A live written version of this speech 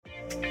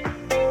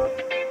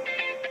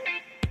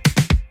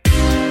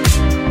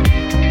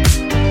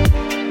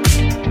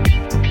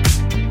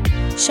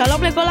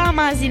שלום לכל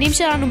המאזינים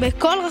שלנו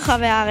בכל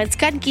רחבי הארץ,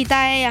 כאן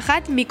כיתה A1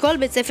 מכל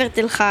בית ספר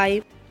תל חי.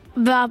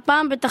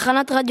 והפעם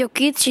בתחנת רדיו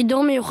קיץ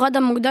שידור מיוחד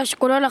המוקדש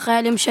כולו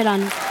לחיילים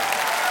שלנו.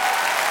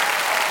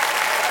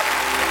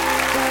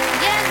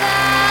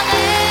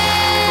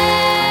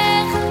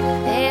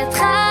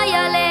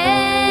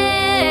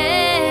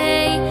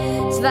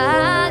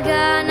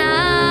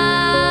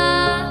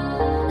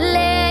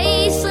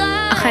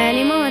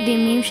 החיילים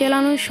המדהימים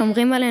שלנו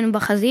שומרים עלינו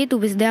בחזית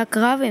ובשדה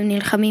הקרב, הם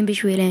נלחמים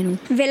בשבילנו.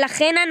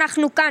 ולכן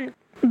אנחנו כאן,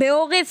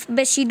 בעורף,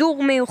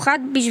 בשידור מיוחד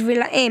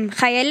בשבילהם.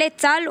 חיילי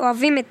צה"ל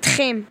אוהבים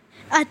אתכם.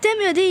 אתם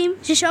יודעים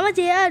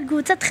ששמעתי ליד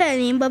קבוצת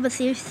חיילים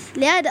בבסיס,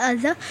 ליד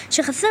עזה,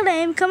 שחסר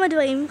להם כמה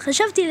דברים.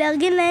 חשבתי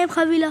לארגן להם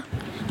חבילה.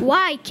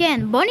 וואי, כן,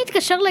 בוא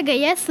נתקשר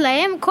לגייס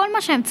להם כל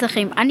מה שהם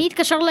צריכים. אני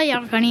אתקשר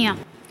לירקניה.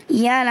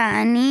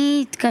 יאללה,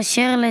 אני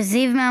אתקשר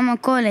לזיו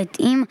מהמכולת.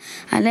 עם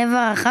הלב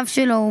הרחב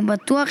שלו, הוא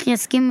בטוח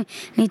יסכים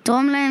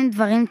לתרום להם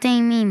דברים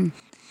טעימים.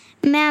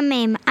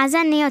 מהמם, אז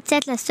אני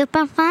יוצאת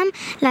לסופר פארם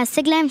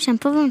להשיג להם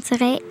שמפו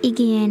ומוצרי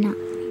היגיינה.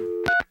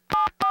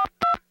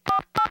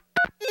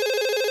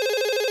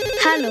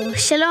 הלו,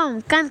 שלום,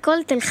 כאן כל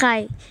תל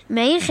חי,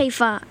 מהעיר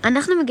חיפה.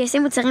 אנחנו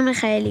מגייסים מוצרים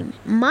לחיילים.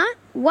 מה?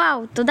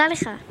 וואו, תודה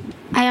לך.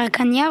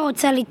 הירקניה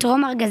רוצה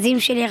לתרום ארגזים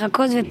של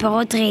ירקות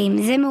ופירות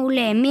טריים. זה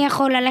מעולה, מי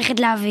יכול ללכת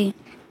להביא?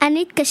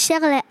 אני אתקשר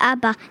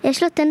לאבא,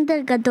 יש לו טנדר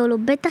גדול, הוא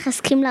בטח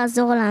הסכים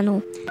לעזור לנו.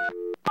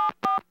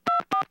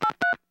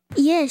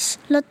 יש,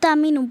 לא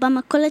תאמינו,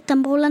 במכולת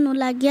אמרו לנו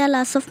להגיע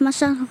לאסוף מה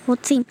שאנחנו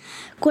רוצים.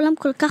 כולם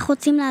כל כך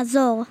רוצים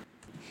לעזור.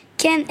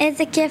 כן,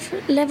 איזה כיף,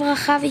 לב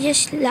רחב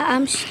יש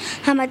לעם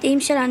המדהים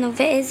שלנו,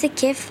 ואיזה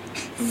כיף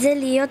זה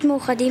להיות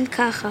מאוחדים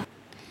ככה.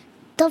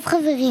 טוב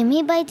חברים,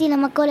 מי בא איתי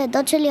למכולת?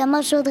 דוד שלי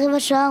אמר שעוד רבע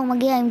שעה הוא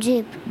מגיע עם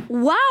ג'יפ.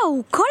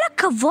 וואו, כל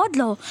הכבוד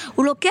לו,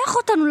 הוא לוקח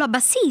אותנו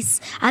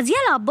לבסיס, אז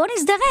יאללה, בוא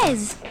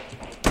נזדרז.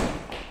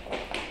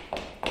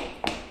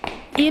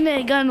 הנה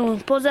הגענו,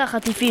 פה זה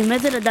החטיפים,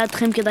 איזה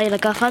לדעתכם כדאי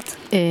לקחת?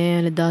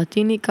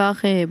 לדעתי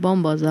ניקח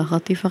בומבה, זה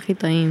החטיף הכי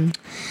טעים.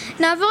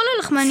 נעבור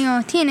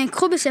ללחמניות, הנה,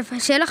 קחו בשפע,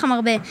 שיהיה לכם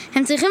הרבה,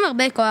 הם צריכים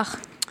הרבה כוח.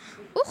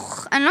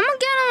 אני לא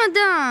מגיע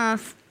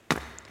למדף.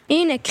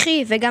 הנה,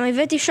 קחי, וגם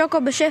הבאתי שוקו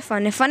בשפע,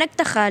 נפנק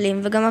את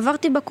החיילים, וגם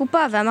עברתי בקופה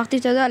ואמרתי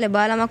תודה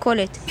לבעל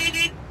המכולת.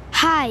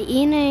 היי,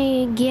 הנה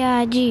הגיע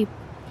הג'יפ.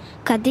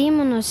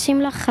 קדימה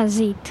נוסעים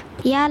לחזית.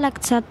 יאללה,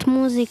 קצת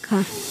מוזיקה.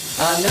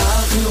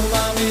 אנחנו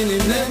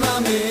מאמינים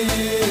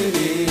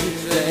למאמינים,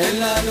 ואין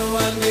לנו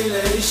על מי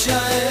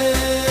להישאר.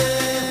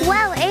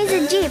 וואו,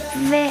 איזה ג'יפ,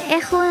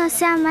 ואיך הוא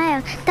נוסע מהר.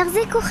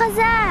 תחזיקו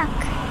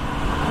חזק.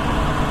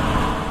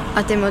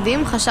 אתם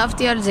יודעים,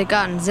 חשבתי על זה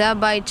כאן, זה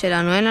הבית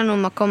שלנו, אין לנו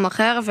מקום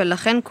אחר,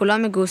 ולכן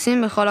כולם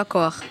מגוסים בכל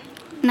הכוח.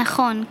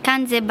 נכון,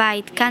 כאן זה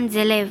בית, כאן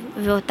זה לב,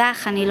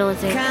 ואותך אני לא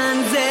עוזב. כאן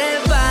זה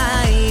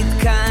בית,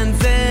 כאן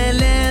זה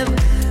לב,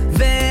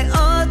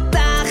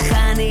 ואותך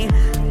אני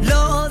לא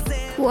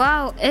עוזב.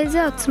 וואו,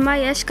 איזה עוצמה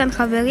יש כאן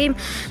חברים,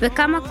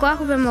 וכמה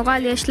כוח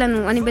ומורל יש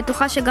לנו, אני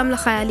בטוחה שגם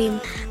לחיילים.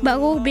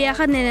 ברור,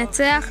 ביחד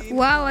ננצח,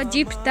 וואו,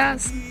 הג'יפ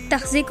טס.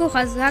 תחזיקו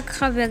חזק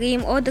חברים,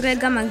 עוד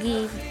רגע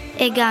מגיב.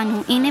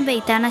 הגענו, הנה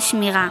ביתן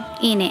השמירה.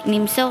 הנה,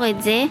 נמסור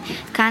את זה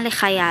כאן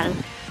לחייל.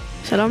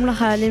 שלום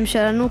לחיילים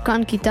שלנו,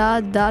 כאן כיתה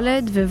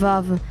ד'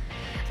 וו'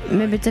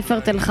 מבית ספר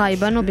תל חי.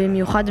 באנו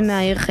במיוחד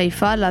מהעיר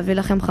חיפה להביא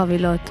לכם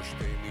חבילות.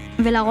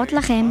 ולהראות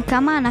לכם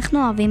כמה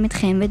אנחנו אוהבים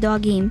אתכם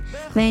ודואגים,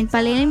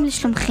 ומתפללים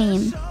לשלומכם.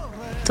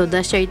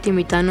 תודה שהייתם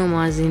איתנו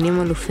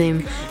מאזינים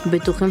אלופים.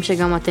 בטוחים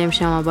שגם אתם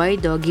שם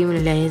הבית דואגים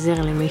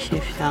לעזר למי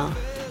שאפשר.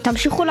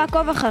 תמשיכו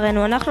לעקוב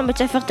אחרינו, אנחנו בית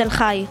ספר תל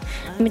חי,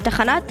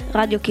 מתחנת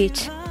רדיו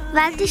קיץ.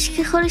 ואל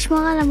תשכחו לשמור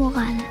על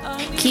המורל.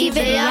 כי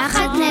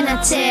ביחד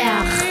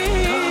ננצח.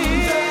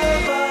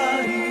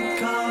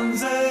 כאן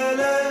זה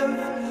לב,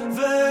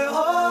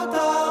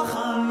 ואותך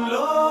אני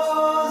לא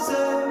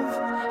עוזב.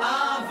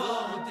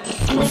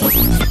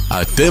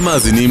 אתם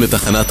מאזינים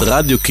לתחנת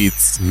רדיו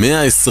קיץ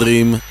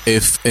 120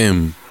 FM.